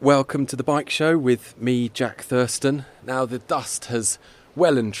Welcome to the Bike Show with me, Jack Thurston. Now, the dust has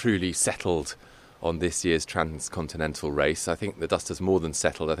well and truly settled on this year's Transcontinental Race. I think the dust has more than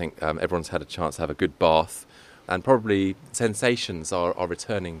settled. I think everyone's had a chance to have a good bath, and probably sensations are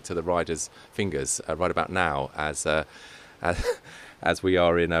returning to the riders' fingers right about now as we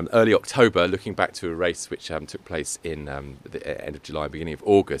are in early October, looking back to a race which took place in the end of July, beginning of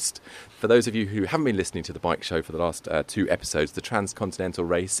August. For those of you who haven't been listening to the Bike Show for the last two episodes, the Transcontinental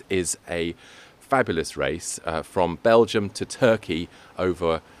Race is a fabulous race from Belgium to Turkey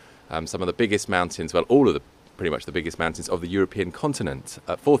over some of the biggest mountains, well, all of the pretty much the biggest mountains of the European continent,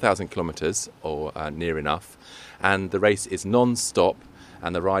 4,000 kilometres or near enough, and the race is non-stop,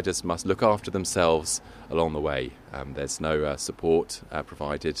 and the riders must look after themselves along the way. There's no support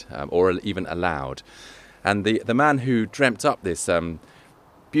provided or even allowed. And the man who dreamt up this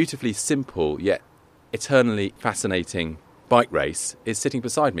beautifully simple yet eternally fascinating bike race is sitting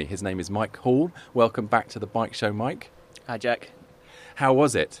beside me. His name is Mike Hall. Welcome back to the Bike Show, Mike. Hi, Jack. How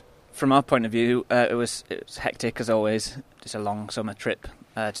was it? From our point of view, it was hectic as always. Just a long summer trip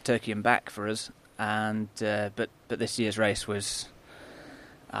to Turkey and back for us. And but this year's race was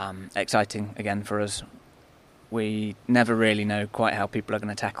exciting again for us. We never really know quite how people are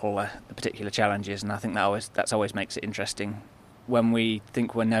going to tackle the particular challenges, and I think that always makes it interesting. When we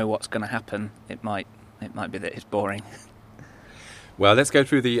think we know what's going to happen, it might be that it's boring. Well, let's go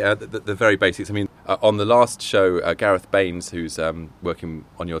through the very basics. I mean, on the last show, Gareth Baines, who's working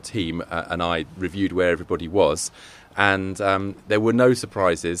on your team, and I reviewed where everybody was, and there were no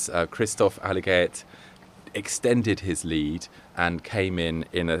surprises. Christophe Allegaert extended his lead and came in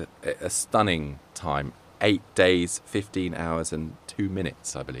a stunning time, 8 days, 15 hours and 2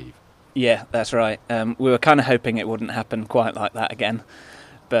 minutes, I believe. Yeah, that's right. We were kind of hoping it wouldn't happen quite like that again.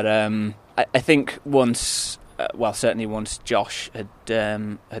 But I think certainly once Josh had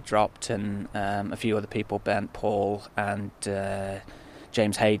dropped and a few other people, Bernd Paul and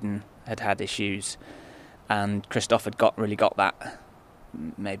James Hayden had issues, and Christophe had really got that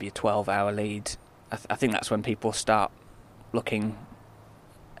maybe a 12-hour lead. I think that's when people start looking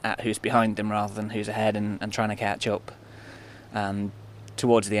at who's behind them rather than who's ahead and trying to catch up. And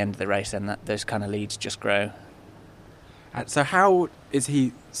towards the end of the race, then those kind of leads just grow. So how is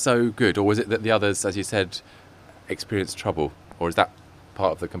he so good? Or was it that the others, as you said, experienced trouble? Or is that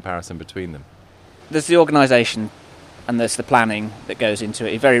part of the comparison between them? There's the organisation and there's the planning that goes into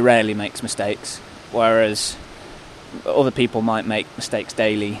it. He very rarely makes mistakes, whereas other people might make mistakes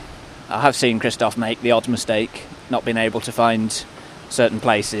daily. I have seen Christophe make the odd mistake, not being able to find certain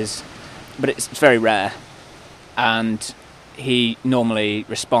places, but it's very rare. And he normally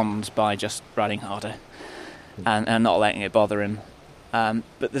responds by just riding harder and not letting it bother him.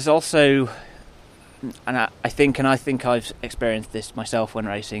 But there's also, and I think I've experienced this myself when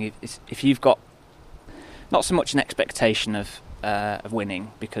racing, if you've got not so much an expectation of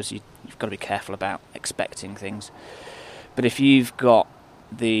winning, because you've got to be careful about expecting things, but if you've got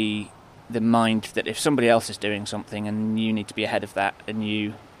the mind that if somebody else is doing something and you need to be ahead of that, and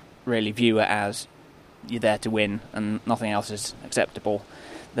you really view it as you're there to win and nothing else is acceptable,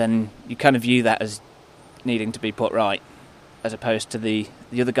 then you kind of view that as needing to be put right, as opposed to the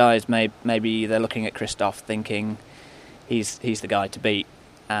other guys. Maybe they're looking at Christophe thinking he's the guy to beat,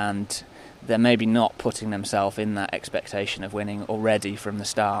 and they're maybe not putting themselves in that expectation of winning already from the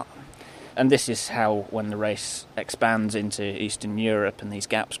start. And this is how, when the race expands into Eastern Europe and these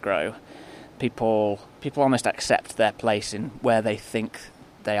gaps grow, people almost accept their place in where they think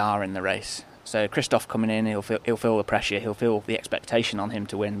they are in the race. So Christophe coming in, he'll feel the pressure, he'll feel the expectation on him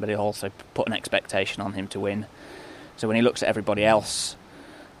to win, but he'll also put an expectation on him to win. So when he looks at everybody else,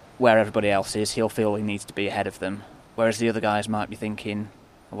 where everybody else is, he'll feel he needs to be ahead of them. Whereas the other guys might be thinking,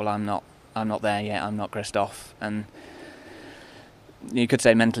 well, I'm not there yet, I'm not Christophe. And you could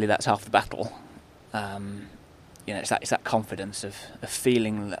say mentally that's half the battle. It's that confidence of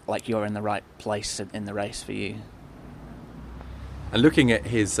feeling like you're in the right place in the race for you. And looking at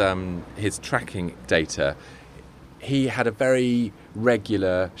his tracking data, he had a very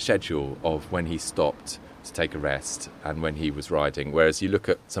regular schedule of when he stopped to take a rest and when he was riding, whereas you look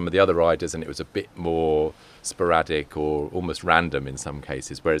at some of the other riders and it was a bit more sporadic or almost random in some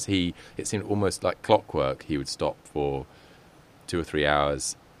cases, whereas it seemed almost like clockwork. He would stop for 2 or 3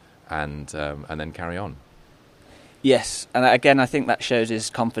 hours and then carry on. Yes, and again I think that shows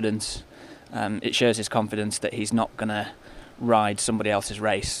his confidence. It shows his confidence that he's not going to ride somebody else's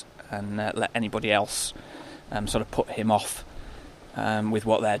race and let anybody else sort of put him off with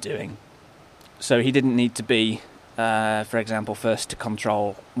what they're doing. So he didn't need to be, for example, first to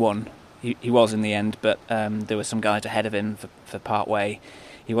control one. He was in the end, but there were some guys ahead of him for part way.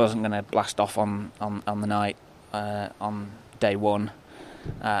 he wasn't going to blast off on the night on day one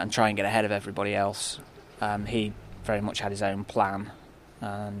and try and get ahead of everybody else. He very much had his own plan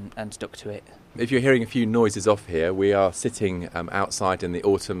and stuck to it. If you're hearing a few noises off here, we are sitting outside in the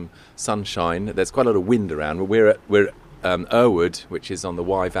autumn sunshine. There's quite a lot of wind around. We're at Irwood, which is on the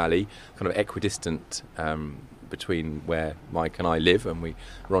Wye Valley, kind of equidistant between where Mike and I live, and we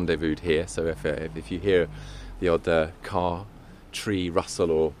rendezvoused here. So if you hear the odd car, tree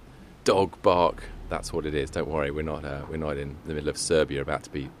rustle or dog bark, that's what it is. Don't worry, we're not in the middle of Serbia about to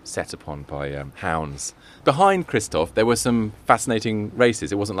be set upon by hounds. Behind Christoph, there were some fascinating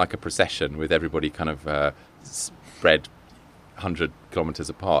races. It wasn't like a procession with everybody kind of spread 100 kilometres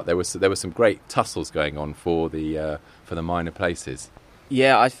apart. There were some great tussles going on for the minor places.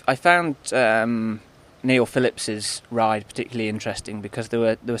 Yeah, I found Neil Phillips's ride particularly interesting because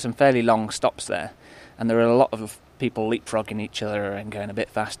there were some fairly long stops there, and there were a lot of people leapfrogging each other and going a bit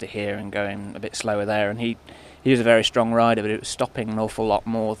faster here and going a bit slower there. And he was a very strong rider, but it was stopping an awful lot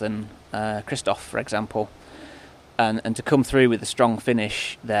more than Christoph, for example. And to come through with a strong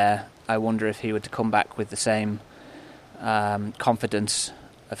finish there, I wonder if he were to come back with the same confidence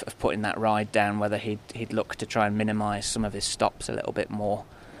of putting that ride down, whether he'd look to try and minimise some of his stops a little bit more,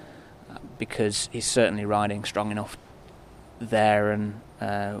 because he's certainly riding strong enough there. And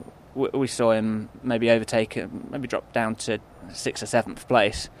we saw him maybe overtake it, maybe drop down to 6th or 7th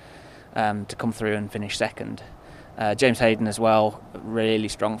place to come through and finish second. James Hayden as well, really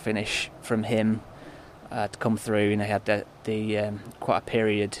strong finish from him to come through. He had the quite a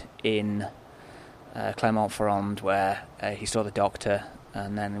period in Clermont-Ferrand where he saw the doctor,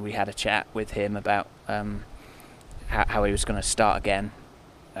 and then we had a chat with him about how he was going to start again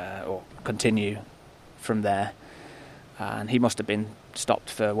or continue from there. And he must have been stopped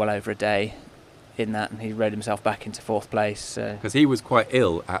for well over a day in that, and he rode himself back into 4th place. Because he was quite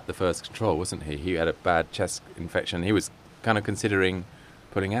ill at the first control, wasn't he? He had a bad chest infection. He was kind of considering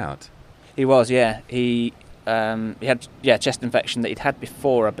putting out. He was, yeah. He had chest infection that he'd had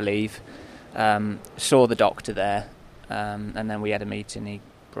before, I believe. Saw the doctor there, and then we had a meeting. He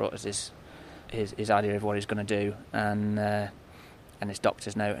brought us his idea of what he's going to do, and his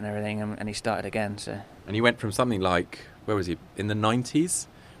doctor's note and everything, and he started again. So. And he went from something like, where was he, in the 90s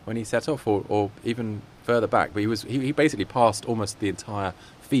when he set off, or even further back, but he basically passed almost the entire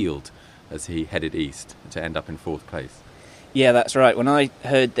field as he headed east to end up in 4th place. Yeah, that's right. When I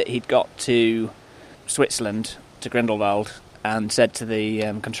heard that he'd got to Switzerland, to Grindelwald, and said to the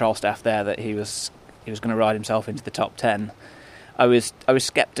control staff there that he was going to ride himself into the top 10, I was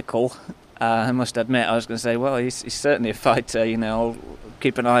sceptical. I must admit, I was going to say, well, he's certainly a fighter. I'll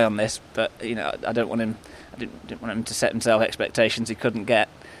keep an eye on this, but I didn't want him to set himself expectations he couldn't get.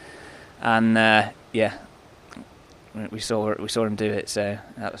 And we saw him do it. So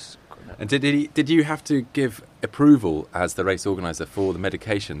that was. And did you have to give approval as the race organiser for the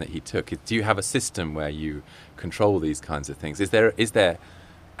medication that he took? Do you have a system where you control these kinds of things? Is there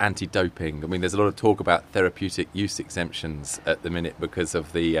anti-doping? I mean, there's a lot of talk about therapeutic use exemptions at the minute because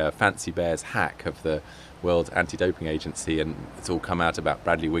of the Fancy Bears hack of the World Anti-Doping Agency, and it's all come out about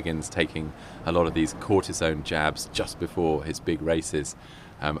Bradley Wiggins taking a lot of these cortisone jabs just before his big races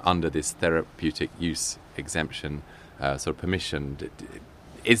under this therapeutic use exemption sort of permission.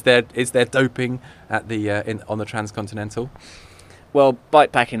 Is there doping at the on the Transcontinental? Well,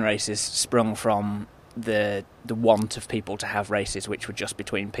 bikepacking races sprung from the want of people to have races which were just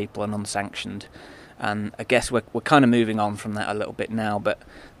between people and unsanctioned, and I guess we're kind of moving on from that a little bit now. But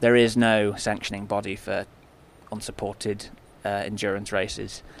there is no sanctioning body for unsupported endurance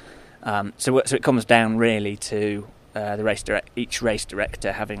races, so it comes down really to each race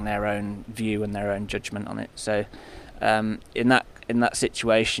director having their own view and their own judgment on it. So in that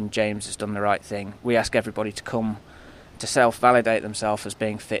situation, James has done the right thing. We ask everybody to come to self-validate themselves as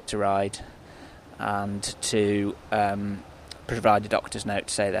being fit to ride, and to provide a doctor's note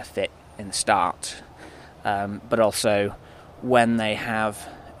to say they're fit in the start. But also, when they have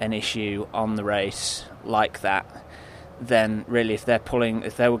an issue on the race like that, then really if they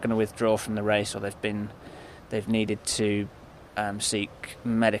were going to withdraw from the race, or they've needed to seek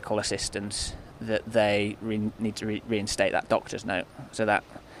medical assistance, that they need to reinstate that doctor's note. So that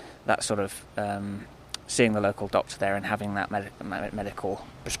sort of seeing the local doctor there and having that medical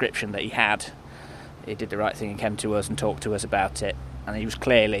prescription that he had, he did the right thing and came to us and talked to us about it. And he was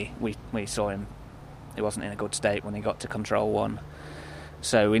clearly, we saw him, he wasn't in a good state when he got to Control 1.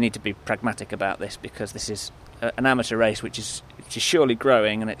 So we need to be pragmatic about this, because this is an amateur race which is surely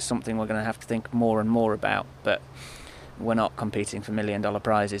growing, and it's something we're going to have to think more and more about. But we're not competing for $1 million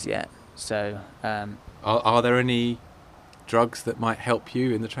prizes yet. So are there any drugs that might help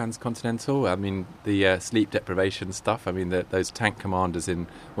you in the Transcontinental? I mean, the sleep deprivation stuff. I mean, those tank commanders in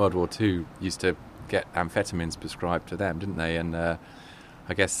World War II used to get amphetamines prescribed to them, didn't they? And I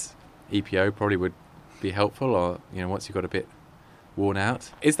guess EPO probably would be helpful, or once you got a bit worn out.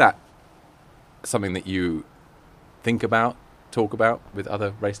 Is that something that you think about, talk about with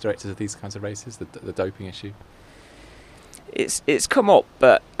other race directors of these kinds of races, the doping issue? It's come up,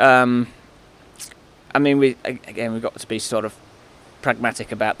 but I mean, we've got to be sort of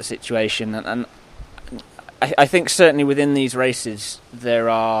pragmatic about the situation, and I think certainly within these races there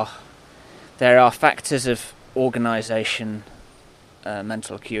are factors of organisation,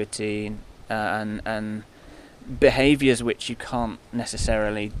 mental acuity, and behaviours which you can't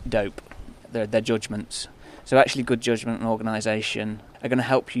necessarily dope. They're judgments. So actually good judgment and organisation are going to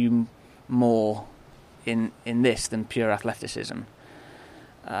help you more in this than pure athleticism.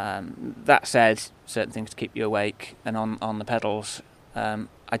 That said, certain things to keep you awake and on the pedals.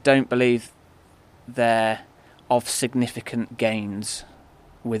 I don't believe they're of significant gains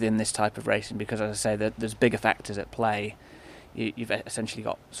within this type of racing because, as I say, there's bigger factors at play. You've essentially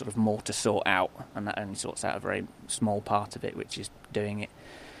got sort of more to sort out, and that only sorts out a very small part of it, which is doing it.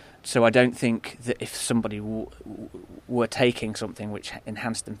 So I don't think that if somebody were taking something which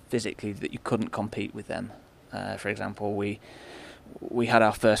enhanced them physically, that you couldn't compete with them. For example, we had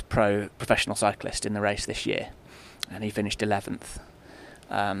our first professional cyclist in the race this year, and he finished 11th,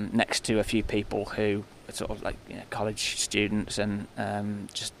 next to a few people who are sort of like college students and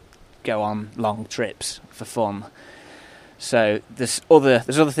just go on long trips for fun. So there's other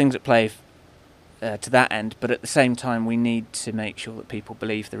things at play to that end, but at the same time we need to make sure that people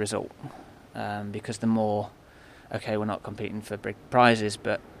believe the result, because the more, we're not competing for big prizes,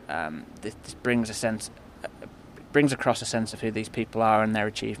 but this brings across a sense of who these people are and their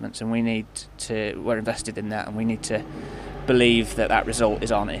achievements, and we're invested in that, and we need to believe that result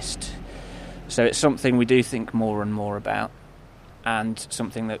is honest. So it's something we do think more and more about, and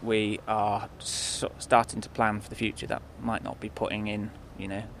something that we are starting to plan for the future. That might not be putting in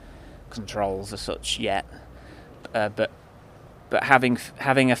controls as such yet, but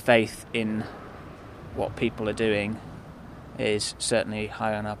having a faith in what people are doing is certainly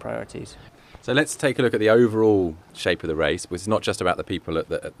high on our priorities. So let's take a look at the overall shape of the race, which is not just about the people at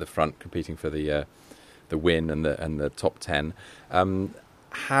the front competing for the win and the top 10.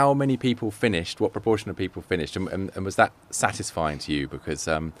 How many people finished? What proportion of people finished? And was that satisfying to you? Because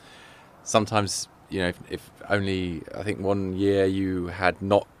sometimes, if only, I think one year you had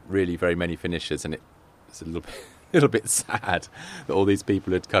not really very many finishers, and it's a little bit sad that all these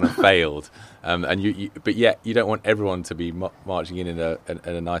people had kind of failed. But yet you don't want everyone to be marching in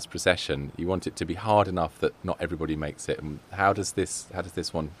a nice procession. You want it to be hard enough that not everybody makes it. And how does this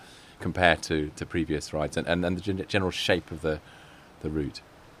one compare to previous rides and the general shape of the route?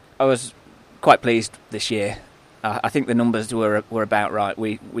 I was quite pleased this year. I think the numbers were about right.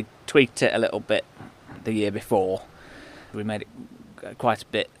 We tweaked it a little bit the year before. We made it quite a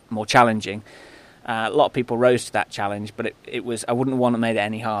bit more challenging. A lot of people rose to that challenge, but it was, I wouldn't want to make it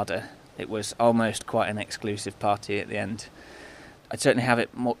any harder. It was almost quite an exclusive party at the end. I'd certainly have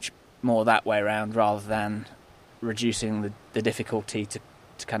it much more that way around, rather than reducing the difficulty to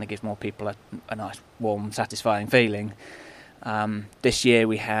kind of give more people a nice, warm, satisfying feeling. This year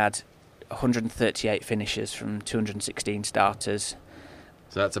we had 138 finishers from 216 starters.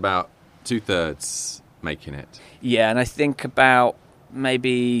 So that's about 2/3 making it. Yeah, and I think about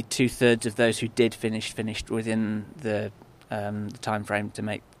maybe 2/3 of those who did finished within the time frame to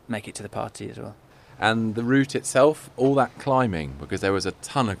make it to the party as well. And the route itself, all that climbing, because there was a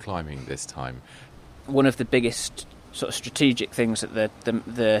ton of climbing this time. One of the biggest sort of strategic things that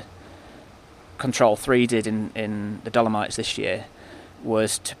the Control 3 did in the Dolomites this year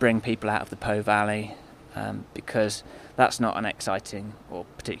was to bring people out of the Po Valley, because that's not an exciting or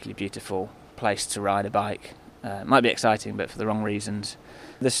particularly beautiful place to ride a bike. It might be exciting, but for the wrong reasons.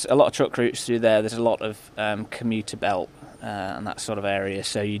 There's a lot of truck routes through there. There's a lot of commuter belt and that sort of area,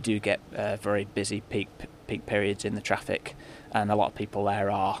 so you do get very busy peak periods in the traffic, and a lot of people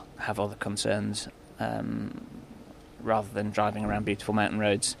there have other concerns rather than driving around beautiful mountain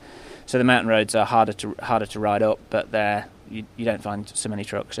roads. So the mountain roads are harder to ride up, but you don't find so many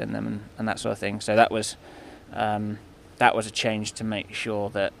trucks in them and that sort of thing. So that was a change to make sure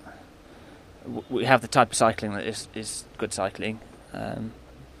that we have the type of cycling that is good cycling and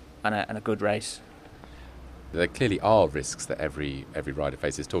a good race. There clearly are risks that every rider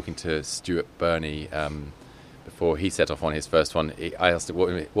faces. Talking to Stuart Burney before he set off on his first one, I asked him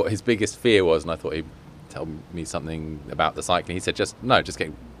what his biggest fear was, and I thought he'd tell me something about the cycling. He said just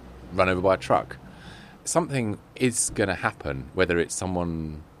getting run over by a truck. something is going to happen, whether it's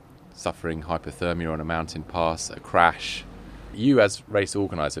someone suffering hypothermia on a mountain pass, a crash. You as race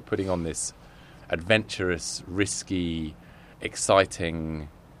organiser putting on this adventurous, risky, exciting,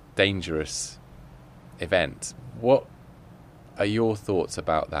 dangerous event, what are your thoughts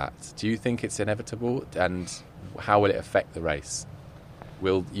about that? Do you think it's inevitable, and how will it affect the race?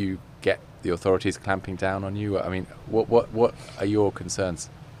 Will you get the authorities clamping down on you? I mean, what are your concerns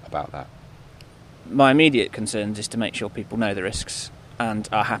about that? My immediate concerns is to make sure people know the risks and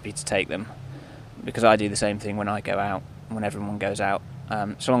are happy to take them, because I do the same thing when I go out, when everyone goes out.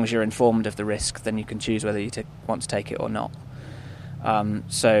 So long as you're informed of the risk, then you can choose whether you want to take it or not.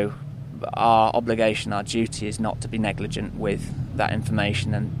 So our obligation, our duty is not to be negligent with that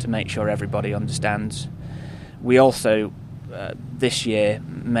information and to make sure everybody understands. We also, this year,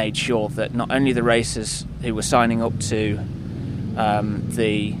 made sure that not only the racers who were signing up to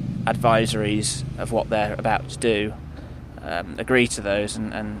the advisories of what they're about to do agree to those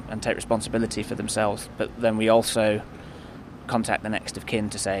and take responsibility for themselves, but then we also contact the next of kin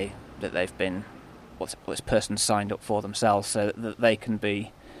to say that they've been, what this person signed up for themselves, so that they can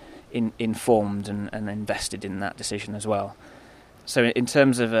be informed and invested in that decision as well. So in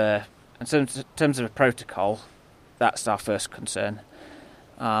terms of a protocol, that's our first concern.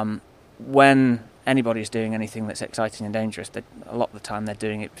 When anybody's doing anything that's exciting and dangerous, a lot of the time they're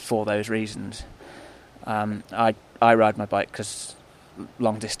doing it for those reasons. I ride my bike because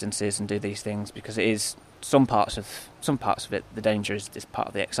long distances and do these things because it is some parts of it, the danger is part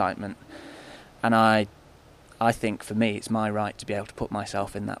of the excitement, and I think for me it's my right to be able to put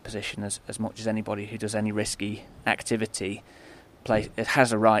myself in that position as much as anybody who does any risky activity. It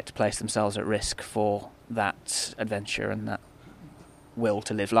has a right to place themselves at risk for that adventure and that will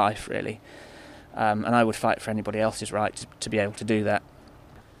to live life, really. And I would fight for anybody else's right to be able to do that.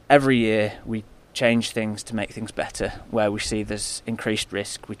 Every year we change things to make things better. Where we see there's increased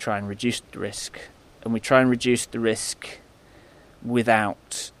risk, we try and reduce the risk. And we try and reduce the risk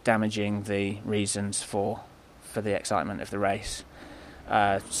without damaging the reasons for the excitement of the race.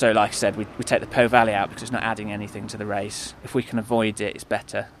 So like I said, we take the Po Valley out because it's not adding anything to the race. If we can avoid it, it's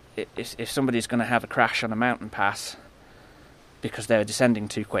better. If somebody's going to have a crash on a mountain pass because they're descending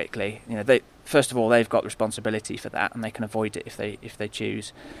too quickly, first of all they've got responsibility for that, and they can avoid it if they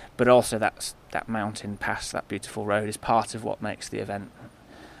choose. But also that mountain pass, that beautiful road, is part of what makes the event.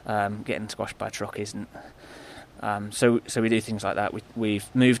 Getting squashed by a truck isn't. So we do things like that.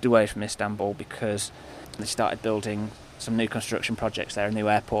 We've moved away from Istanbul because they started building some new construction projects there, a new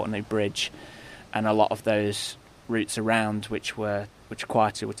airport, a new bridge, and a lot of those routes around which were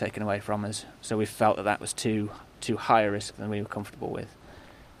quieter were taken away from us. So we felt that was too high a risk than we were comfortable with.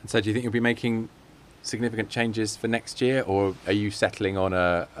 And so do you think you'll be making significant changes for next year, or are you settling on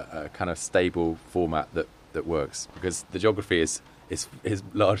a kind of stable format that works? Because the geography is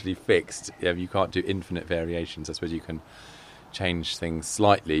largely fixed. You can't do infinite variations. I suppose you can change things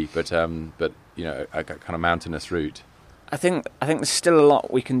slightly, but a kind of mountainous route. I think there's still a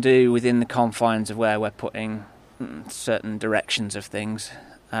lot we can do within the confines of where we're putting certain directions of things,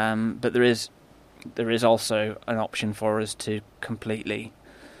 but there is also an option for us to completely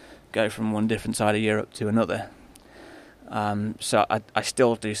go from one different side of Europe to another. So I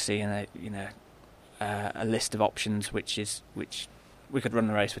still do see a list of options which we could run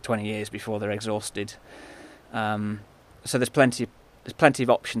the race for 20 years before they're exhausted. So there's plenty of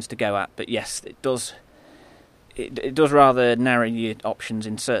options to go at, but yes, it does rather narrow your options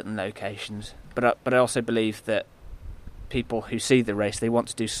in certain locations. But I also believe that people who see the race, they want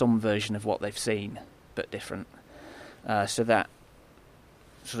to do some version of what they've seen, but different. So that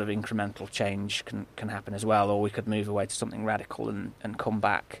sort of incremental change can happen as well, or we could move away to something radical and come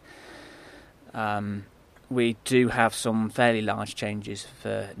back. We do have some fairly large changes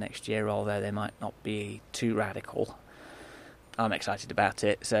for next year, although they might not be too radical. I'm excited about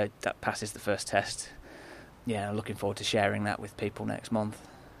it, so that passes the first test. Yeah, I'm looking forward to sharing that with people next month.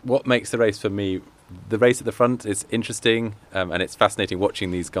 What makes the race for me, the race at the front is interesting, and it's fascinating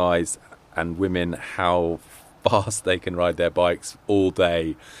watching these guys and women, how fast they can ride their bikes all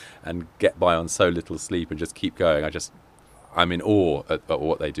day and get by on so little sleep and just keep going. I'm in awe at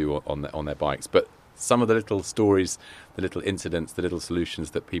what they do on their bikes. But some of the little stories, the little incidents, the little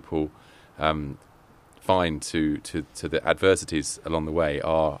solutions that people find to the adversities along the way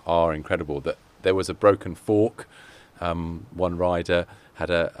are incredible. That there was a broken fork. One rider had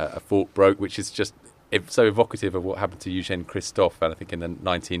a fork broke, which is just so evocative of what happened to Eugène Christophe, I think in the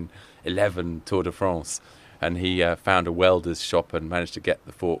 1911 Tour de France. And he found a welder's shop and managed to get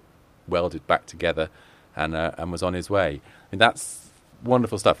the fork welded back together and was on his way. I mean,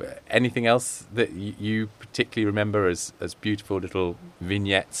 wonderful stuff. Anything else that you particularly remember as beautiful little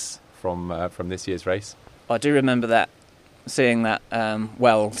vignettes from this year's race? I do remember that, seeing that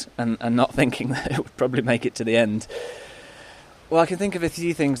weld and not thinking that it would probably make it to the end. Well, I can think of a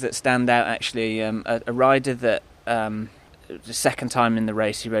few things that stand out, actually. A rider that, the second time in the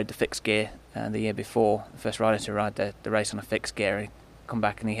race, he rode the fixed gear the year before. The first rider to ride the race on a fixed gear. He come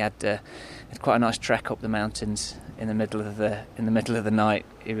back and he had quite a nice trek up the mountains in the middle of the night.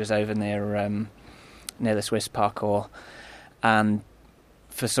 He was over near the Swiss parkour, and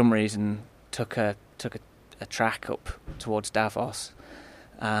for some reason took a track up towards Davos,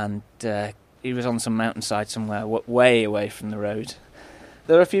 and he was on some mountainside somewhere way away from the road.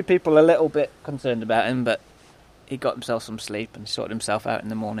 There were a few people a little bit concerned about him, but he got himself some sleep and sorted himself out in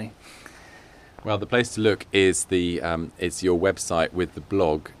the morning. Well, the place to look is is your website with the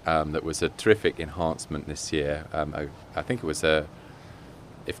blog. That was a terrific enhancement this year. I think it was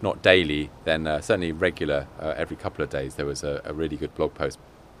if not daily, then certainly regular. Every couple of days there was a really good blog post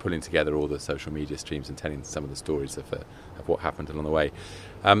pulling together all the social media streams and telling some of the stories of what happened along the way.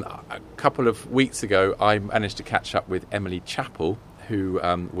 A couple of weeks ago, I managed to catch up with Emily Chappell, who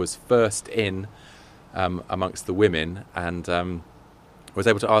was first in amongst the women, and was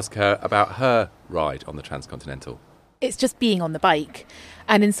able to ask her about her ride on the Transcontinental. It's just being on the bike,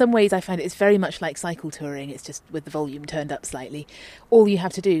 and in some ways I find it's very much like cycle touring. It's just with the volume turned up slightly. All you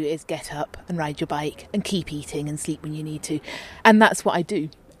have to do is get up and ride your bike and keep eating and sleep when you need to, and that's what I do,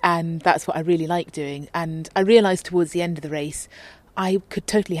 and that's what I really like doing. And I realised towards the end of the race I could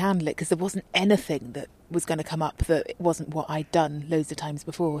totally handle it, because there wasn't anything that was going to come up that it wasn't what I'd done loads of times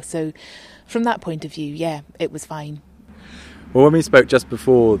before. So from that point of view, yeah, it was fine. Well, when we spoke just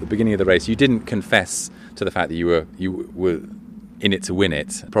before the beginning of the race, you didn't confess to the fact that you were in it to win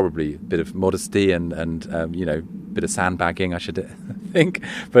it. Probably a bit of modesty and bit of sandbagging, I should think.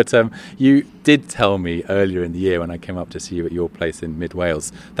 But you did tell me earlier in the year when I came up to see you at your place in Mid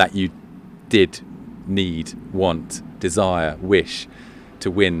Wales that you did need, want, desire, wish to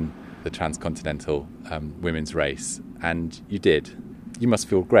win the Transcontinental women's race, and you did. You must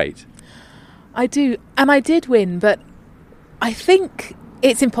feel great. I do, and I did win, but I think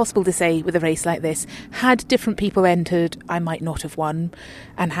it's impossible to say with a race like this. Had different people entered, I might not have won,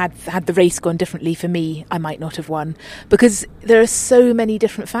 and had the race gone differently for me, I might not have won, because there are so many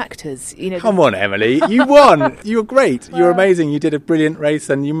different factors. Come on, Emily, you won. You were great. You were amazing. You did a brilliant race,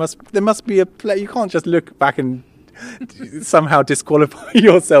 and there must be you can't just look back and somehow disqualify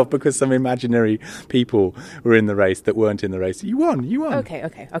yourself because some imaginary people were in the race that weren't in the race. You won.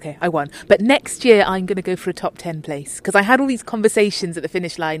 Okay, I won. But next year I'm going to go for a top 10 place, because I had all these conversations at the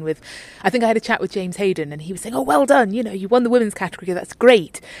finish line I think I had a chat with James Hayden, and he was saying, oh, well done, you won the women's category, that's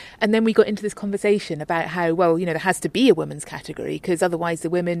great. And then we got into this conversation about how, well, there has to be a women's category, because otherwise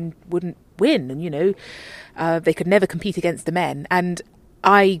the women wouldn't win, and they could never compete against the men. And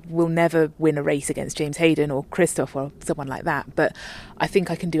I will never win a race against James Hayden or Christoph or someone like that, but I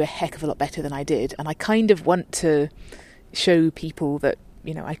think I can do a heck of a lot better than I did, and I kind of want to show people that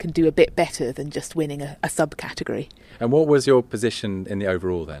I can do a bit better than just winning a subcategory. And what was your position in the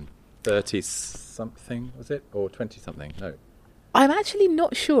overall then? 30-something, was it? Or 20-something? No. I'm actually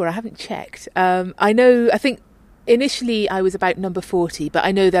not sure. I haven't checked. I think initially I was about number 40, but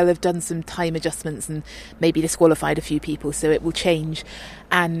I know they'll have done some time adjustments and maybe disqualified a few people, so it will change,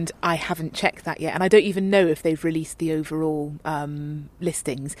 and I haven't checked that yet, and I don't even know if they've released the overall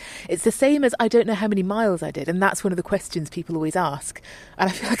listings. It's the same as I don't know how many miles I did, and that's one of the questions people always ask, and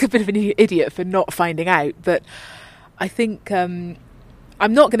I feel like a bit of an idiot for not finding out, but I think I'm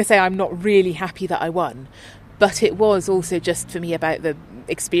not going to say I'm not really happy that I won, but it was also just for me about the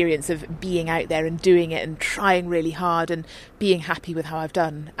experience of being out there and doing it and trying really hard and being happy with how I've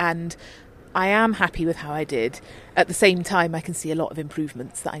done. And I am happy with how I did. At the same time, I can see a lot of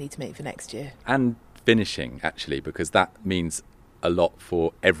improvements that I need to make for next year. And finishing, actually, because that means a lot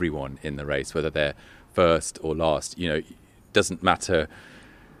for everyone in the race, whether they're first or last. It doesn't matter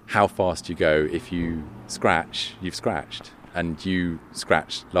how fast you go. If you scratch, you've scratched. And you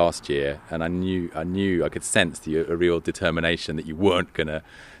scratched last year, and I knew I could sense a real determination that you weren't going to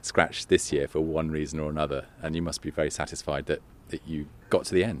scratch this year for one reason or another, and you must be very satisfied that you got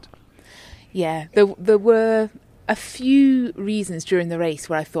to the end. Yeah, there were a few reasons during the race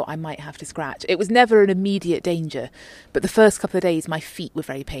where I thought I might have to scratch. It was never an immediate danger, but the first couple of days my feet were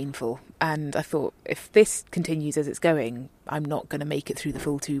very painful, and I thought, if this continues as it's going, I'm not going to make it through the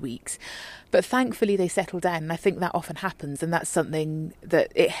full 2 weeks. But thankfully they settled down, and I think that often happens, and that's something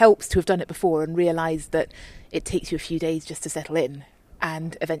that it helps to have done it before and realise that it takes you a few days just to settle in,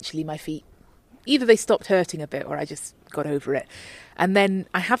 and eventually my feet either they stopped hurting a bit or I just got over it. And then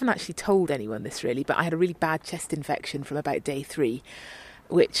I haven't actually told anyone this really, but I had a really bad chest infection from about day 3,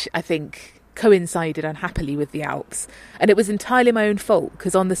 which I think coincided unhappily with the Alps. And it was entirely my own fault,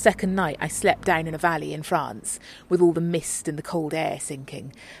 because on the second night I slept down in a valley in France with all the mist and the cold air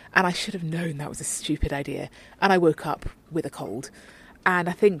sinking. And I should have known that was a stupid idea. And I woke up with a cold. And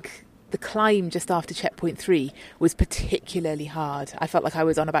I think the climb just after checkpoint 3 was particularly hard. I felt like I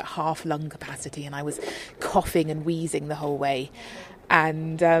was on about half lung capacity and I was coughing and wheezing the whole way.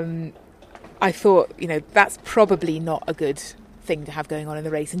 And I thought, that's probably not a good thing to have going on in the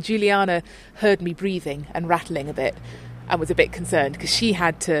race. And Juliana heard me breathing and rattling a bit and was a bit concerned because she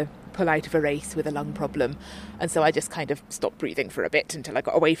had to pull out of a race with a lung problem. And so I just kind of stopped breathing for a bit until I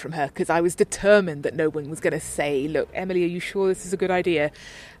got away from her, because I was determined that no one was going to say, look, Emily, are you sure this is a good idea?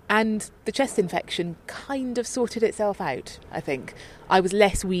 And the chest infection kind of sorted itself out, I think. I was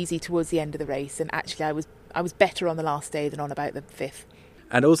less wheezy towards the end of the race, and actually I was better on the last day than on about the 5th.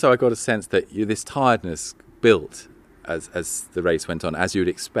 And also I got a sense that this tiredness built as the race went on, as you would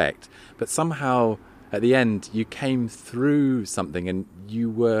expect. But somehow at the end you came through something and you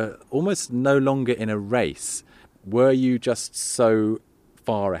were almost no longer in a race. Were you just so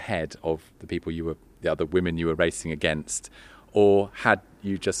far ahead of the other women you were racing against? Or had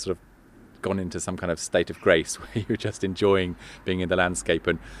you just sort of gone into some kind of state of grace where you were just enjoying being in the landscape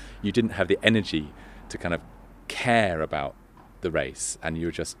and you didn't have the energy to kind of care about the race and you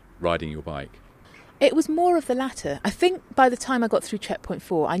were just riding your bike? It was more of the latter. I think by the time I got through checkpoint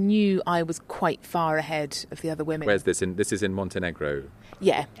 4, I knew I was quite far ahead of the other women. Where's this in? This is in Montenegro?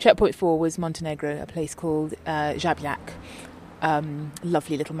 Yeah, checkpoint 4 was Montenegro, a place called Jablak.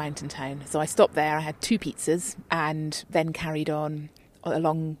 Lovely little mountain town. So I stopped there, I had 2 pizzas and then carried on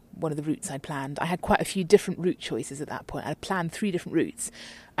along one of the routes I'd planned. I had quite a few different route choices at that point. I planned 3 different routes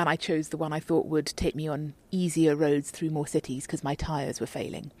and I chose the one I thought would take me on easier roads through more cities because my tyres were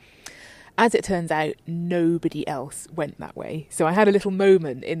failing. As it turns out, nobody else went that way. So I had a little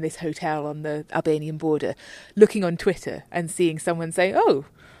moment in this hotel on the Albanian border, looking on Twitter and seeing someone say, oh,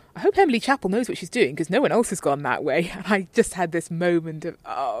 I hope Emily Chappell knows what she's doing because no one else has gone that way. And I just had this moment of,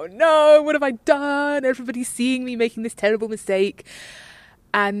 oh no, what have I done? Everybody's seeing me making this terrible mistake.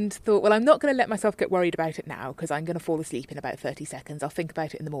 And thought, well, I'm not going to let myself get worried about it now because I'm going to fall asleep in about 30 seconds. I'll think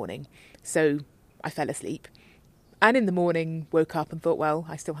about it in the morning. So I fell asleep. And in the morning, woke up and thought, well,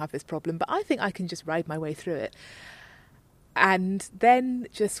 I still have this problem, but I think I can just ride my way through it. And then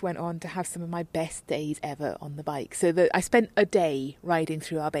just went on to have some of my best days ever on the bike. So I spent a day riding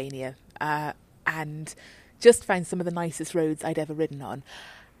through Albania and just found some of the nicest roads I'd ever ridden on.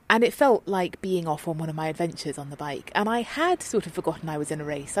 And it felt like being off on one of my adventures on the bike. And I had sort of forgotten I was in a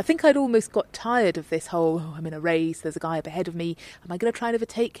race. I think I'd almost got tired of this whole, I'm in a race, there's a guy up ahead of me. Am I going to try and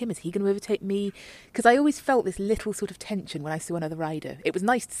overtake him? Is he going to overtake me? Because I always felt this little sort of tension when I saw another rider. It was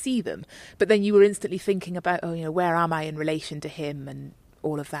nice to see them, but then you were instantly thinking about, where am I in relation to him and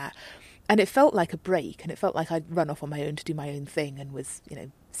all of that. And it felt like a break, and it felt like I'd run off on my own to do my own thing and was,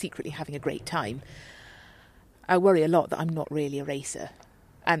 secretly having a great time. I worry a lot that I'm not really a racer.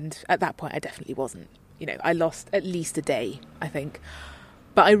 And at that point, I definitely wasn't. I lost at least a day, I think.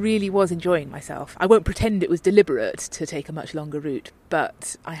 But I really was enjoying myself. I won't pretend it was deliberate to take a much longer route,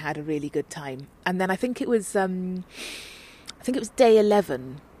 but I had a really good time. And then I think it was day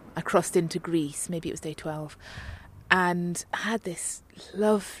 11. I crossed into Greece. Maybe it was day 12. And I had this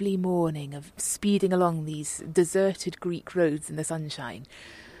lovely morning of speeding along these deserted Greek roads in the sunshine.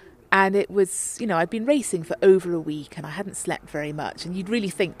 And it was, I'd been racing for over a week and I hadn't slept very much. And you'd really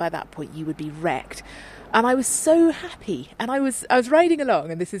think by that point you would be wrecked. And I was so happy. And I was riding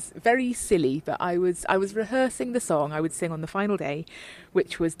along, and this is very silly, but I was rehearsing the song I would sing on the final day,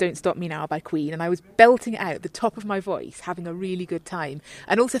 which was Don't Stop Me Now by Queen. And I was belting it out at the top of my voice, having a really good time.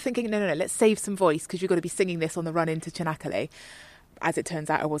 And also thinking, no, let's save some voice because you've got to be singing this on the run into Çanakkale. As it turns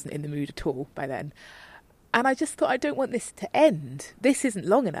out, I wasn't in the mood at all by then. And I just thought, I don't want this to end. This isn't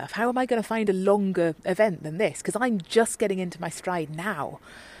long enough. How am I going to find a longer event than this? Because I'm just getting into my stride now.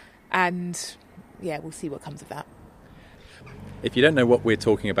 And yeah, we'll see what comes of that. If you don't know what we're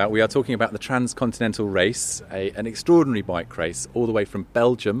talking about, we are talking about the Transcontinental Race, an extraordinary bike race all the way from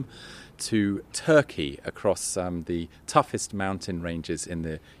Belgium to Turkey across the toughest mountain ranges in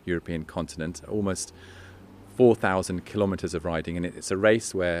the European continent, almost 4,000 kilometres of riding, and it's a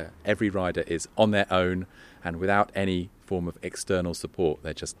race where every rider is on their own and without any form of external support.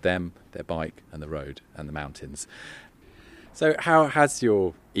 They're just them, their bike and the road and the mountains. So how has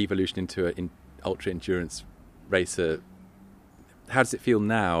your evolution into an ultra-endurance racer, how does it feel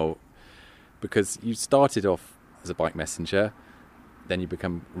now? Because you started off as a bike messenger, then you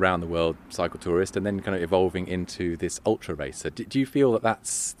become round the world cycle tourist, and then kind of evolving into this ultra racer. Do you feel that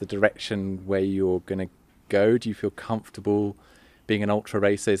that's the direction where you're going to go? Do you feel comfortable being an ultra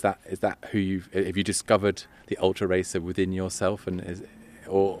racer? Is that who have you discovered the ultra racer within yourself,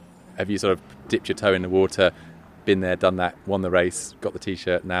 or have you sort of dipped your toe in the water, been there, done that, won the race, got the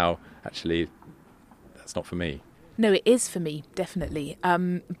t-shirt, now actually that's not for me? No, it is for me, definitely,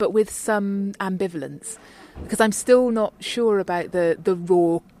 but with some ambivalence, because I'm still not sure about the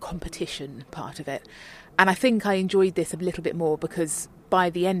raw competition part of it. And I think I enjoyed this a little bit more because by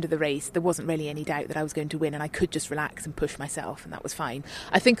the end of the race, there wasn't really any doubt that I was going to win, and I could just relax and push myself, and that was fine.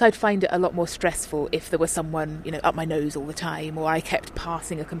 I think I'd find it a lot more stressful if there was someone, up my nose all the time, or I kept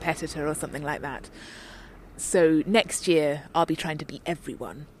passing a competitor or something like that. So next year, I'll be trying to beat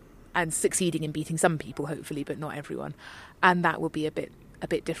everyone and succeeding in beating some people, hopefully, but not everyone. And that will be a bit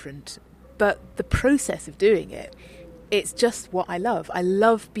different. But the process of doing it, it's just what I love. I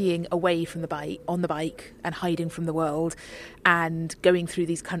love being away from the bike, on the bike, and hiding from the world, and going through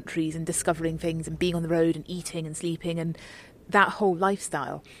these countries and discovering things, and being on the road and eating and sleeping, and that whole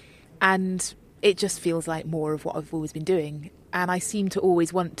lifestyle. And it just feels like more of what I've always been doing. And I seem to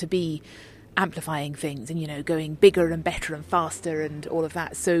always want to be amplifying things and, going bigger and better and faster and all of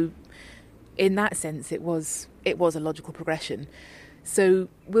that. So in that sense, it was a logical progression. So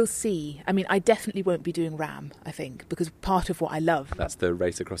we'll see. I mean, I definitely won't be doing RAM, I think, because part of what I love... That's the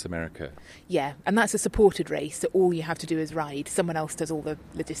race across America. Yeah, and that's a supported race, so all you have to do is ride. Someone else does all the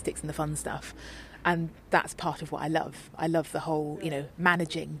logistics and the fun stuff. And that's part of what I love. I love the whole,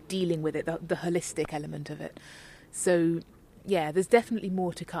 managing, dealing with it, the holistic element of it. So, yeah, there's definitely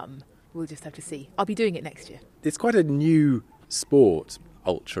more to come. We'll just have to see. I'll be doing it next year. It's quite a new sport,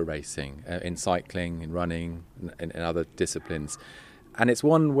 ultra racing, in cycling, in running, in other disciplines. And it's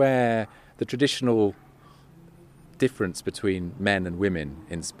one where the traditional difference between men and women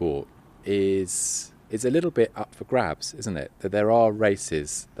in sport is a little bit up for grabs, isn't it? That there are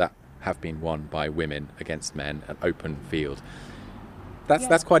races that have been won by women against men, an open field.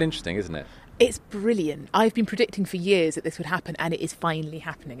 That's quite interesting, isn't it? It's brilliant. I've been predicting for years that this would happen, and it is finally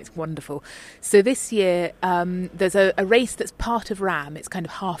happening. It's wonderful. So this year, there's a race that's part of RAM. It's kind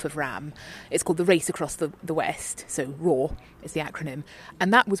of half of RAM. It's called the Race Across the West. So RAW is the acronym.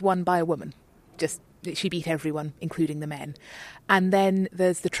 And that was won by a woman. She beat everyone, including the men. And then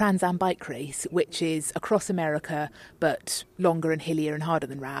there's the Trans-Am bike race, which is across America, but longer and hillier and harder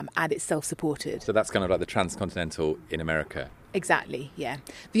than RAM, and it's self-supported. So that's kind of like the Transcontinental in America. Exactly, yeah.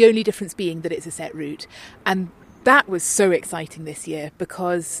 The only difference being that it's a set route. And that was so exciting this year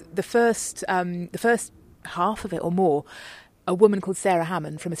because the first half of it or more, a woman called Sarah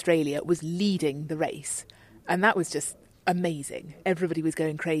Hammond from Australia was leading the race. And that was just amazing. Everybody was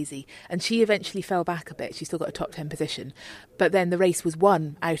going crazy. And she eventually fell back a bit. She still got a top 10 position. But then the race was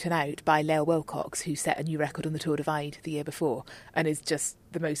won out and out by Lael Wilcox, who set a new record on the Tour Divide the year before and is just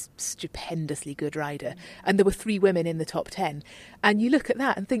the most stupendously good rider. And there were 3 women in the top 10. And you look at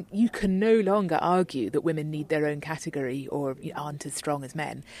that and think you can no longer argue that women need their own category or aren't as strong as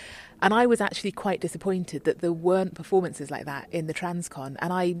men. And I was actually quite disappointed that there weren't performances like that in the Transcon.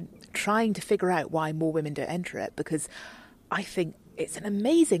 And I'm trying to figure out why more women don't enter it, because I think it's an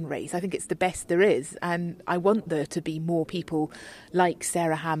amazing race. I think it's the best there is. And I want there to be more people like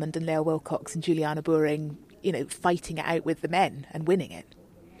Sarah Hammond and Lael Wilcox and Juliana Buring, fighting it out with the men and winning it.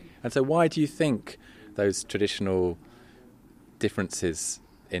 And so why do you think those traditional differences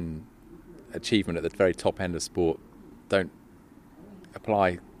in achievement at the very top end of sport don't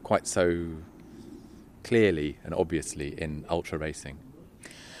apply quite so clearly and obviously in ultra racing?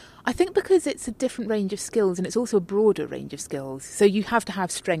 I think because it's a different range of skills, and it's also a broader range of skills. So you have to have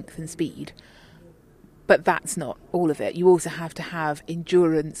strength and speed, but that's not all of it. You also have to have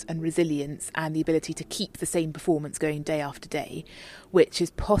endurance and resilience and the ability to keep the same performance going day after day, which is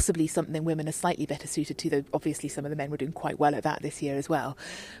possibly something women are slightly better suited to, though obviously some of the men were doing quite well at that this year as well.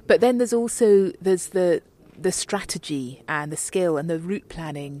 But then there's the strategy and the skill and the route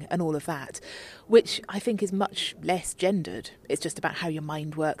planning and all of that, which I think is much less gendered. It's just about how your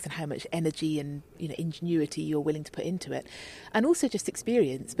mind works and how much energy and ingenuity you're willing to put into it, and also just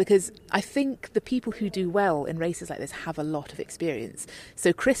experience, because I think the people who do well in races like this have a lot of experience.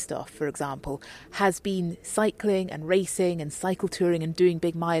 So Christoph, for example, has been cycling and racing and cycle touring and doing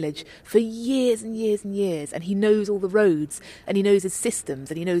big mileage for years and years and years, and he knows all the roads and he knows his systems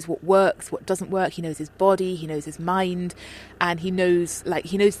and he knows what works, what doesn't work. He knows his body, he knows his mind, and he knows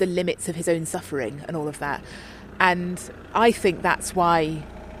the limits of his own suffering and all of that. And I think that's why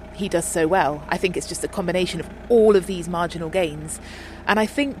he does so well. I think it's just a combination of all of these marginal gains. And I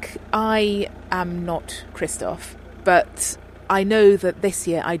think I am not Christoph, but I know that this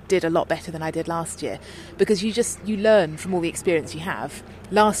year I did a lot better than I did last year, because you learn from all the experience you have.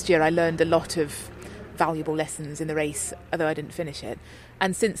 Last year I learned a lot of valuable lessons in the race, although I didn't finish it.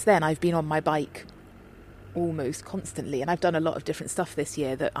 And since then I've been on my bike almost constantly, and I've done a lot of different stuff this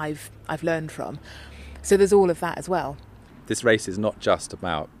year that I've learned from. So there's all of that as well. This race is not just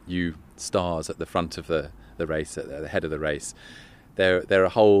about you stars at the front of the race, at the head of the race. There's a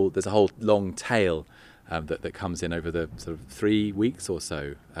whole long tail that comes in over the sort of 3 weeks or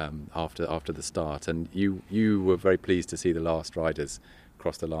so after the start, and you were very pleased to see the last riders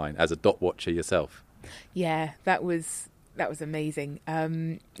cross the line as a dot watcher yourself. Yeah, that was amazing.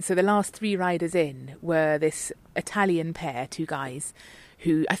 So the last 3 riders in were this Italian pair, 2 guys,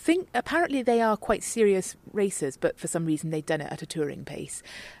 who I think apparently they are quite serious racers, but for some reason they'd done it at a touring pace,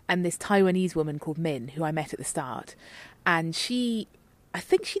 and this Taiwanese woman called Min, who I met at the start, and I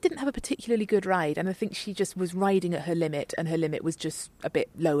think she didn't have a particularly good ride, and I think she just was riding at her limit, and her limit was just a bit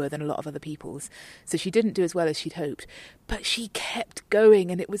lower than a lot of other people's. So she didn't do as well as she'd hoped. But she kept going,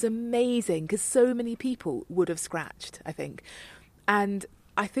 and it was amazing, because so many people would have scratched, I think. And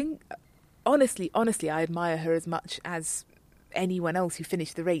I think, honestly, I admire her as much as anyone else who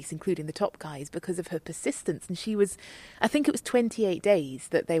finished the race, including the top guys, because of her persistence. And I think it was 28 days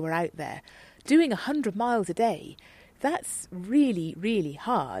that they were out there, doing 100 miles a day. That's really, really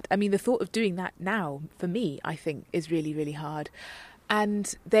hard. I mean, the thought of doing that now, for me, I think, is really, really hard.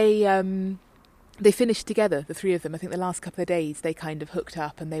 And they finished together, the 3 of them. I think the last couple of days they kind of hooked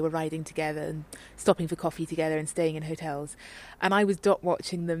up, and they were riding together and stopping for coffee together and staying in hotels. And I was dot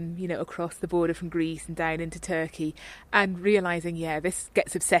watching them, across the border from Greece and down into Turkey, and realising, this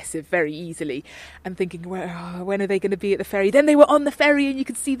gets obsessive very easily, and thinking, well, when are they going to be at the ferry? Then they were on the ferry, and you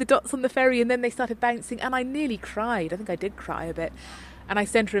could see the dots on the ferry, and then they started bouncing, and I nearly cried. I think I did cry a bit. And I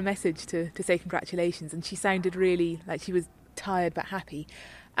sent her a message to say congratulations, and she sounded really like she was tired but happy.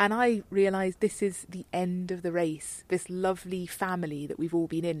 And I realised this is the end of the race. This lovely family that we've all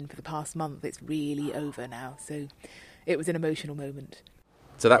been in for the past month, it's really over now. So it was an emotional moment.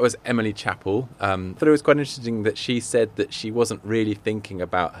 So that was Emily Chappell. I thought it was quite interesting that she said that she wasn't really thinking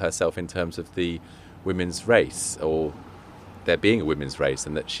about herself in terms of the women's race, or there being a women's race,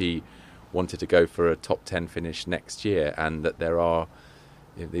 and that she wanted to go for a top 10 finish next year, and that there are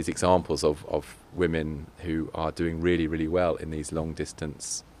these examples of women who are doing really, really well in these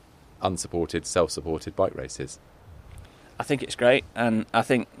long-distance, unsupported, self-supported bike races. I think it's great, and I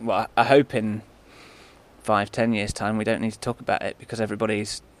think, I hope in 5-10 years' time we don't need to talk about it, because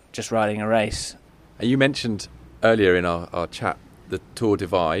everybody's just riding a race. And you mentioned earlier in our chat the Tour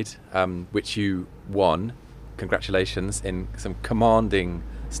Divide, which you won. Congratulations, in some commanding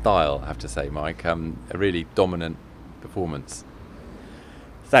style, I have to say, Mike. A really dominant performance.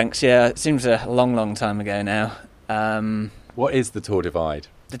 Thanks, yeah. It seems a long, long time ago now. What is the Tour Divide?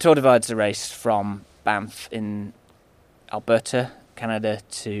 The Tour Divide's a race from Banff in Alberta, Canada,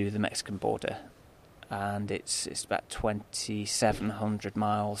 to the Mexican border. And it's about 2,700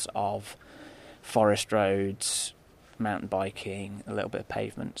 miles of forest roads, mountain biking, a little bit of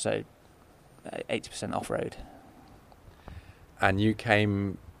pavement, so 80% off-road. And you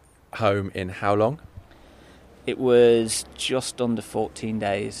came home in how long? It was just under 14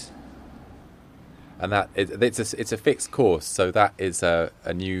 days. And it's a fixed course, so that is a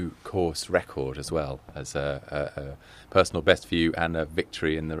new course record as well, as a personal best for you and a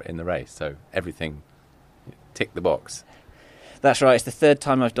victory in the race. So everything ticked the box. That's right. It's the 3rd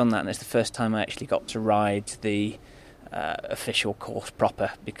time I've done that, and it's the first time I actually got to ride the official course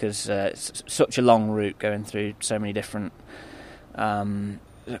proper, because it's such a long route going through so many different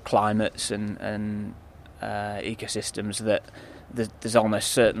climates and ecosystems that there's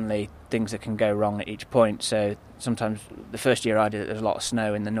almost certainly things that can go wrong at each point. So sometimes the first year I did it, there was a lot of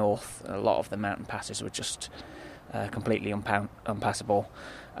snow in the north, a lot of the mountain passes were just completely unpassable.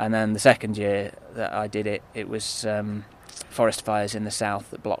 And then the second year that I did it, it was forest fires in the south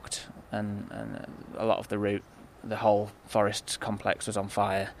that blocked, and a lot of the route, the whole forest complex was on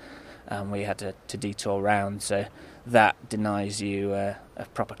fire, and we had to detour round. So that denies you a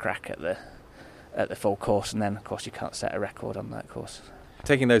proper crack at the full course, and then of course you can't set a record on that course.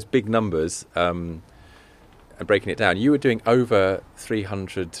 Taking those big numbers and breaking it down, you were doing over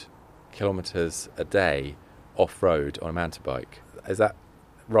 300 kilometres a day off-road on a mountain bike. Is that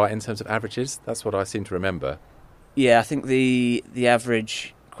right in terms of averages? That's what I seem to remember. Yeah, I think the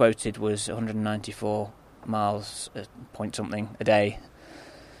average quoted was 194 miles point something a day.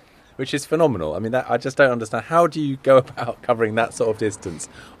 Which is phenomenal. I mean, I just don't understand. How do you go about covering that sort of distance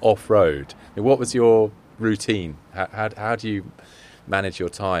off-road? I mean, what was your routine? How do you manage your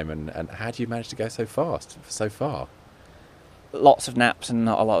time, and how do you manage to go so fast, so far? lots of naps and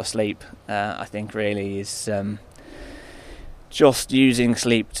not a lot of sleep, I think really is just using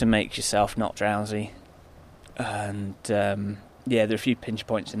sleep to make yourself not drowsy. And there are a few pinch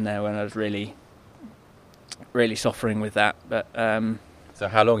points in there when I was really suffering with that. But so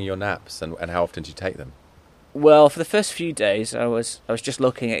how long are your naps, and how often do you take them? Well, for the first few days, I was just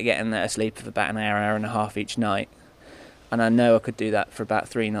looking at getting a sleep of about an hour and a half each night, and I know I could do that for about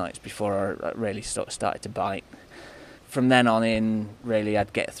 3 nights before I really started to bite. From then on in, really,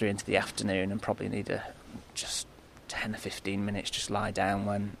 I'd get through into the afternoon and probably need just 10 or 15 minutes just lie down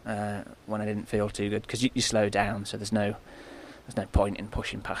when I didn't feel too good, because you slow down, so there's no point in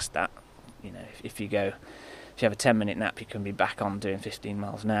pushing past that. You know, if you have a 10-minute nap, you can be back on doing 15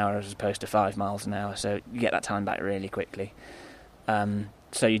 miles an hour as opposed to 5 miles an hour, so you get that time back really quickly.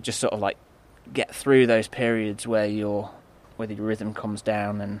 So you just sort of like get through those periods where your rhythm comes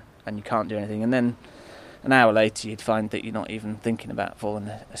down and you can't do anything, and then an hour later you'd find that you're not even thinking about falling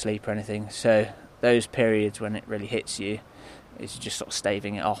asleep or anything. So those periods when it really hits you is just sort of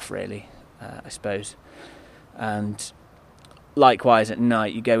staving it off, really, I suppose. And likewise at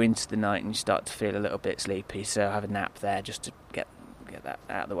night, you go into the night and you start to feel a little bit sleepy, so I have a nap there just to get that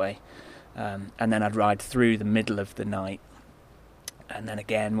out of the way. And then I'd ride through the middle of the night, and then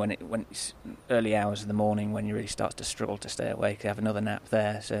again when it's early hours of the morning, when you really start to struggle to stay awake, you have another nap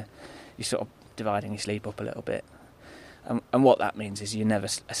there, so you're sort of dividing your sleep up a little bit. And what that means is you're never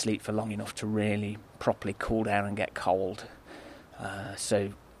asleep for long enough to really properly cool down and get cold.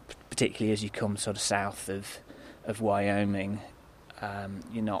 So particularly as you come sort of south of Wyoming,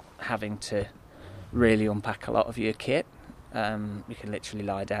 you're not having to really unpack a lot of your kit. You can literally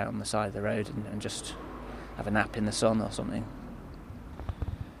lie down on the side of the road and just have a nap in the sun or something.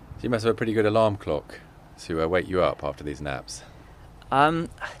 So you must have a pretty good alarm clock to wake you up after these naps.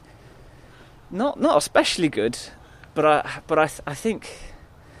 Not especially good, but I think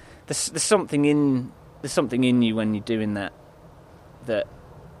there's something in you when you're doing that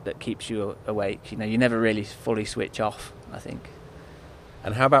keeps you awake. You know, you never really fully switch off, I think.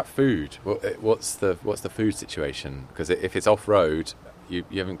 And how about food? What's the food situation? Because if it's off road, you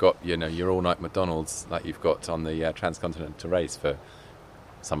haven't got your all night McDonald's like you've got on the Transcontinental Race for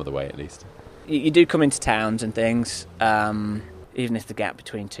some of the way at least. You do come into towns and things. Even if the gap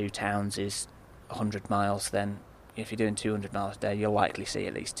between two towns is 100 miles, then if you're doing 200 miles a day, you'll likely see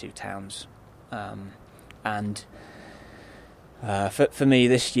at least 2 towns. And for me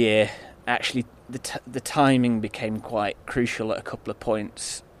this year, actually, the timing became quite crucial at a couple of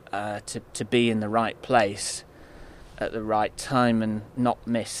points to be in the right place at the right time and not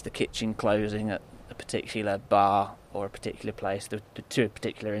miss the kitchen closing at a particular bar or a particular place. The 2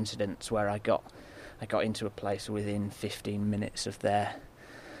 particular incidents where I got into a place within 15 minutes of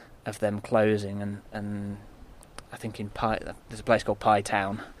them closing, and I think in there's a place called Pie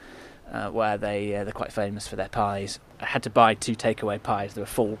Town where they're quite famous for their pies. I had to buy 2 takeaway pies. They were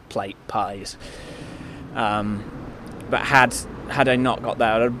full plate pies. But had I not got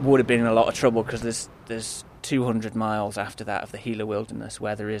that, I would have been in a lot of trouble, because there's 200 miles after that of the Gila Wilderness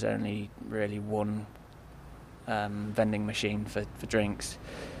where there is only really one vending machine for drinks.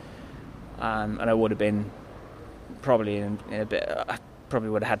 And I would have been probably in a bit. I probably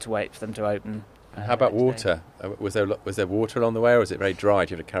would have had to wait for them to open. How about water? Was there water along the way, or was it very dry?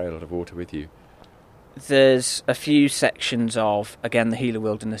 Do you have to carry a lot of water with you? There's a few sections of, again, the Gila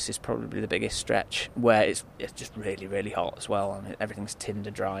Wilderness is probably the biggest stretch, where it's just really, really hot as well. I mean, everything's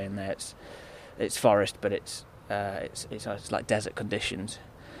tinder dry in there. It's forest, but it's like desert conditions,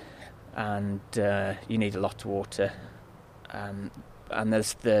 and you need a lot of water. And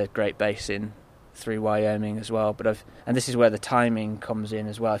there's the Great Basin through Wyoming as well. And this is where the timing comes in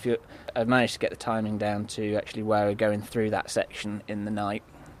as well. I've managed to get the timing down to actually where we're going through that section in the night.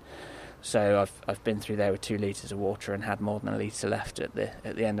 So I've been through there with 2 litres of water and had more than a litre left at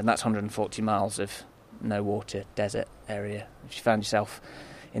the end, and that's 140 miles of no water desert area. If you found yourself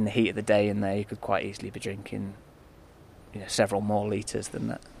in the heat of the day in there, you could quite easily be drinking several more litres than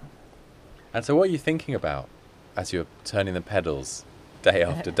that. And so what are you thinking about as you're turning the pedals day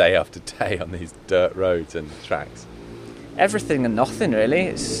after day after day on these dirt roads and tracks? Everything and nothing, really.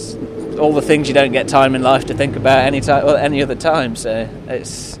 It's all the things you don't get time in life to think about any other time, so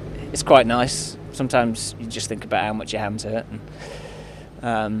it's quite nice. Sometimes you just think about how much your hands hurt,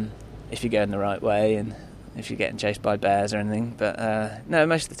 and if you're going the right way, and if you're getting chased by bears or anything. But no,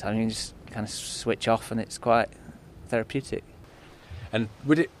 most of the time you just kind of switch off, and it's quite therapeutic. And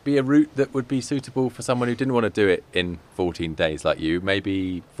would it be a route that would be suitable for someone who didn't want to do it in 14 days like you,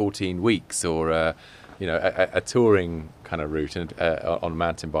 maybe 14 weeks, or a touring kind of route on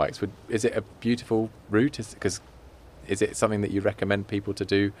mountain bikes? Is it a beautiful route? Because Is it something that you recommend people to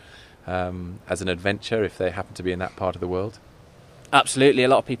do as an adventure if they happen to be in that part of the world? Absolutely, a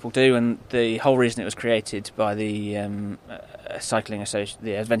lot of people do, and the whole reason it was created by the Adventure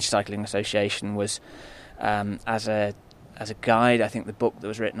Cycling Association was as a guide. I think the book that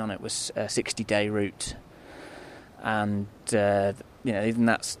was written on it was a 60-day route, and even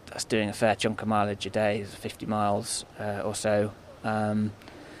that's doing a fair chunk of mileage a day, 50 miles or so.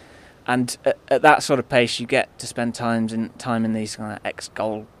 And at that sort of pace, you get to spend time in these kind of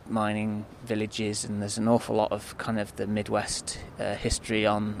ex-gold mining villages, and there's an awful lot of kind of the Midwest history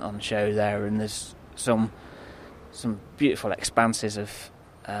on show there, and there's some beautiful expanses of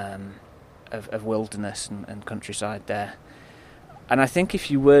wilderness and countryside there. And I think if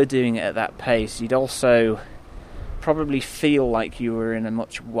you were doing it at that pace, you'd also probably feel like you were in a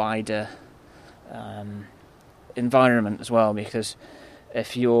much wider environment as well, because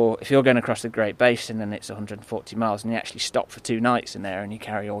if you're going across the Great Basin and it's 140 miles and you actually stop for 2 nights in there and you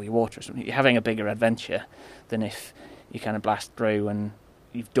carry all your water or something, you're having a bigger adventure than if you kind of blast through and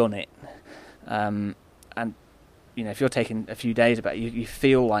you've done it. And if you're taking a few days about it, you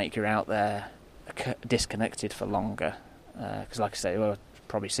feel like you're out there disconnected for longer, because like I say, we're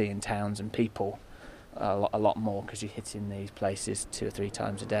probably seeing towns and people a lot more because you're hitting these places 2 or 3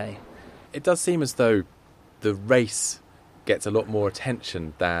 times a day. It does seem as though the race gets a lot more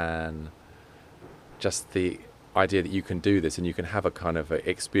attention than just the idea that you can do this and you can have a kind of a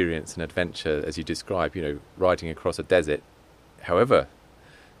experience and adventure, as you describe, riding across a desert. However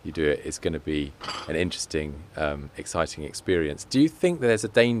you do it, it's going to be an interesting, exciting experience. Do you think that there's a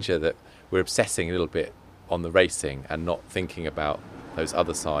danger that we're obsessing a little bit on the racing and not thinking about those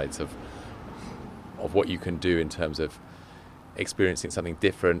other sides of what you can do in terms of experiencing something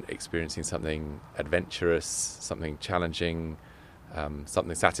different, experiencing something adventurous, something challenging,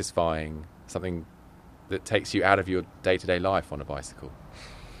 something satisfying, something that takes you out of your day-to-day life on a bicycle?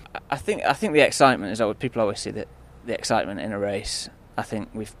 I think the excitement is what people always see, that the excitement in a race. I think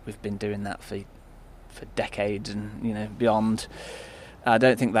we've been doing that for decades and beyond. I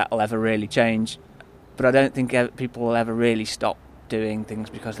don't think that'll ever really change, but I don't think people will ever really stop doing things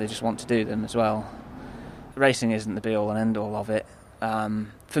because they just want to do them as well. Racing isn't the be-all and end-all of it.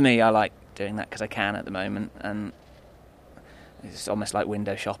 For me, I like doing that because I can at the moment, and it's almost like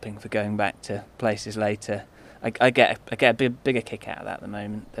window shopping for going back to places later. I get a bigger kick out of that at the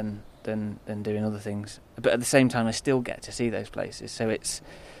moment than doing other things. But at the same time, I still get to see those places. So it's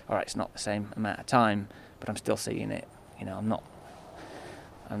all right. It's not the same amount of time, but I'm still seeing it. I'm not.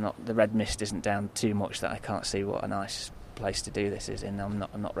 The red mist isn't down too much that I can't see what a nice place to do this is in. I'm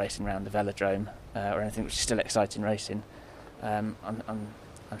not racing around the velodrome or anything, which is still exciting racing. I'm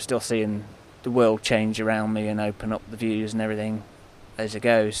still seeing the world change around me and open up the views and everything as I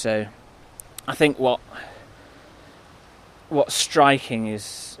go. So I think what's striking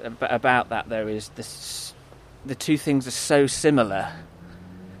is about that though is the two things are so similar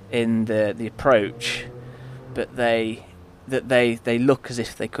in the approach, but they look as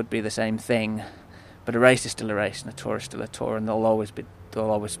if they could be the same thing. But a race is still a race, and a tour is still a tour, and there'll always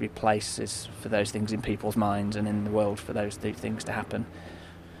be places for those things in people's minds and in the world for those things to happen.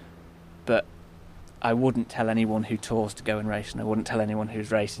 But I wouldn't tell anyone who tours to go and race, and I wouldn't tell anyone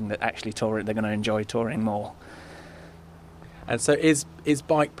who's racing that actually touring they're going to enjoy touring more. And so, is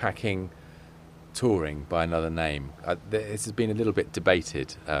bikepacking touring by another name? This has been a little bit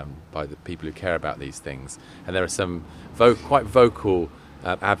debated by the people who care about these things, and there are some quite vocal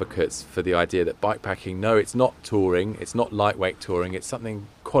advocates for the idea that bikepacking, no, it's not touring, it's not lightweight touring, it's something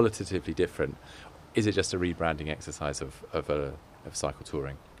qualitatively different. Is it just a rebranding exercise of cycle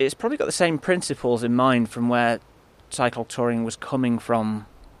touring? It's probably got the same principles in mind from where cycle touring was coming from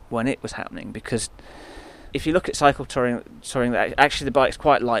when it was happening, because if you look at cycle touring, actually the bike's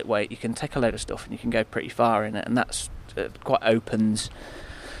quite lightweight. You can take a load of stuff and you can go pretty far in it, and that's quite opens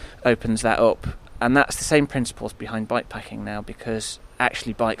that up. And that's the same principles behind bikepacking now, because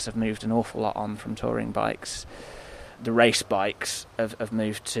actually bikes have moved an awful lot on from touring bikes. The race bikes have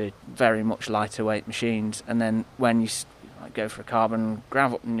moved to very much lighter weight machines, and then when you go for a carbon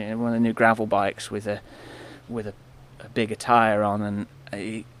gravel, one of the new gravel bikes with a bigger tyre on,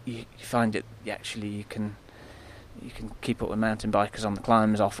 and you find it actually you can keep up with mountain bikers on the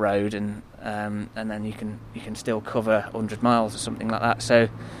climbs off road, and then you can still cover 100 miles or something like that. So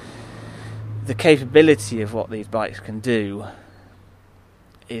the capability of what these bikes can do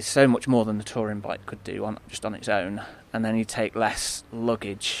is so much more than the touring bike could do just on its own, and then you take less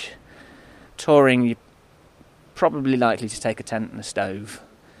luggage. Touring, you're probably likely to take a tent and a stove,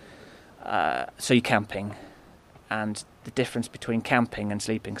 so you're camping, and the difference between camping and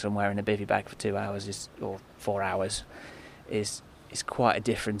sleeping somewhere in a bivvy bag for 2 hours or 4 hours is quite a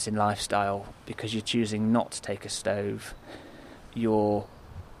difference in lifestyle, because you're choosing not to take a stove. You're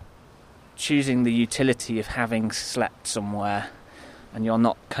choosing the utility of having slept somewhere, and you're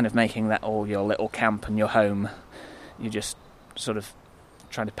not kind of making that all your little camp and your home. You're just sort of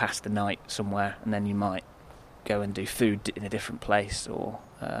trying to pass the night somewhere, and then you might go and do food in a different place or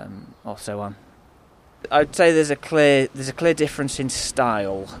so on. I'd say there's a clear difference in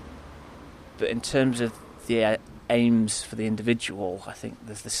style, but in terms of the aims for the individual, I think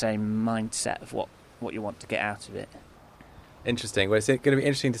there's the same mindset of what you want to get out of it. Interesting. Well, it's going to be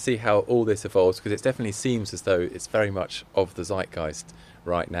interesting to see how all this evolves, because it definitely seems as though it's very much of the zeitgeist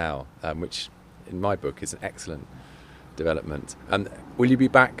right now, which in my book is an excellent development. And will you be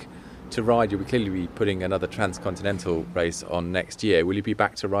back to ride? You'll clearly be putting another Transcontinental race on next year. Will you be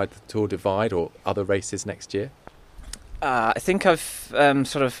back to ride the Tour Divide or other races next year? I think I've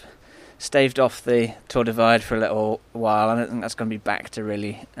sort of staved off the Tour Divide for a little while. I don't think that's going to be back to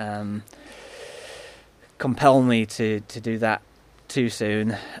really compel me to do that too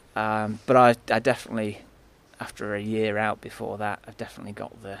soon. But I definitely, after a year out before that, I've definitely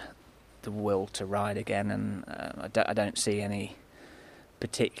got the will to ride again, and I don't see any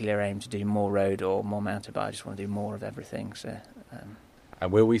particular aim to do more road or more mountain bike. I just want to do more of everything. So,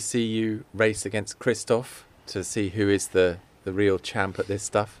 and will we see you race against Christoph to see who is the real champ at this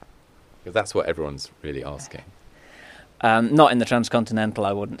stuff? Because that's what everyone's really asking. Not in the Transcontinental,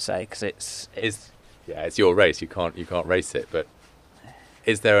 I wouldn't say, because it's your race. You can't race it. But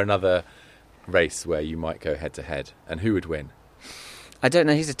is there another race where you might go head to head, and who would win? I don't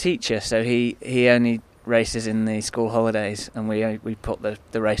know. He's a teacher, so he only races in the school holidays, and we put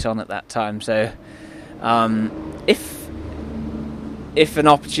the race on at that time. So if an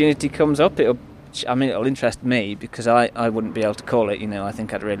opportunity comes up, it'll interest me, because I wouldn't be able to call it. I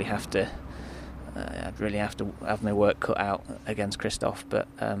think I'd really have to have my work cut out against Christoph, but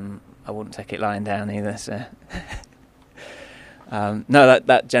I wouldn't take it lying down either. So no,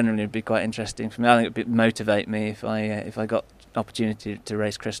 that generally would be quite interesting for me. I think it would motivate me if I got an opportunity to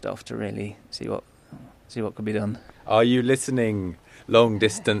race Christoph, to really see what could be done. Are you listening, long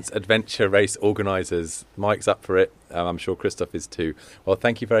distance adventure race organisers? Mike's up for it. I'm sure Christoph is too. Well,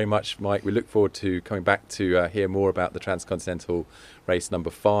 thank you very much, Mike. We look forward to coming back to hear more about the Transcontinental Race number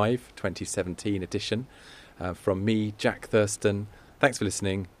 5, 2017 edition. From me, Jack Thurston. Thanks for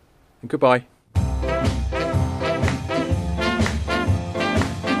listening, and goodbye.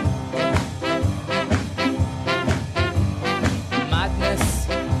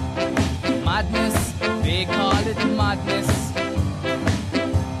 Madness, they call it madness.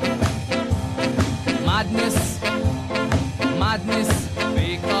 Madness,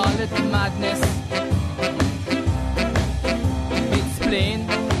 they call it madness. It's plain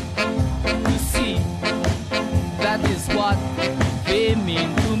to see, that is what they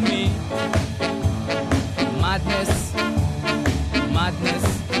mean to me. Madness,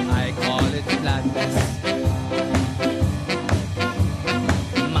 I call it gladness.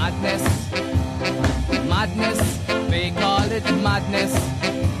 Madness, they call it madness.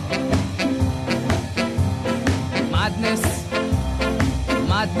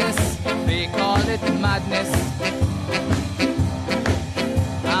 Madness, they call it madness.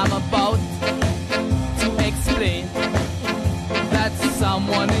 I'm about to explain that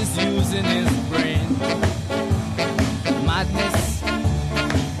someone is using his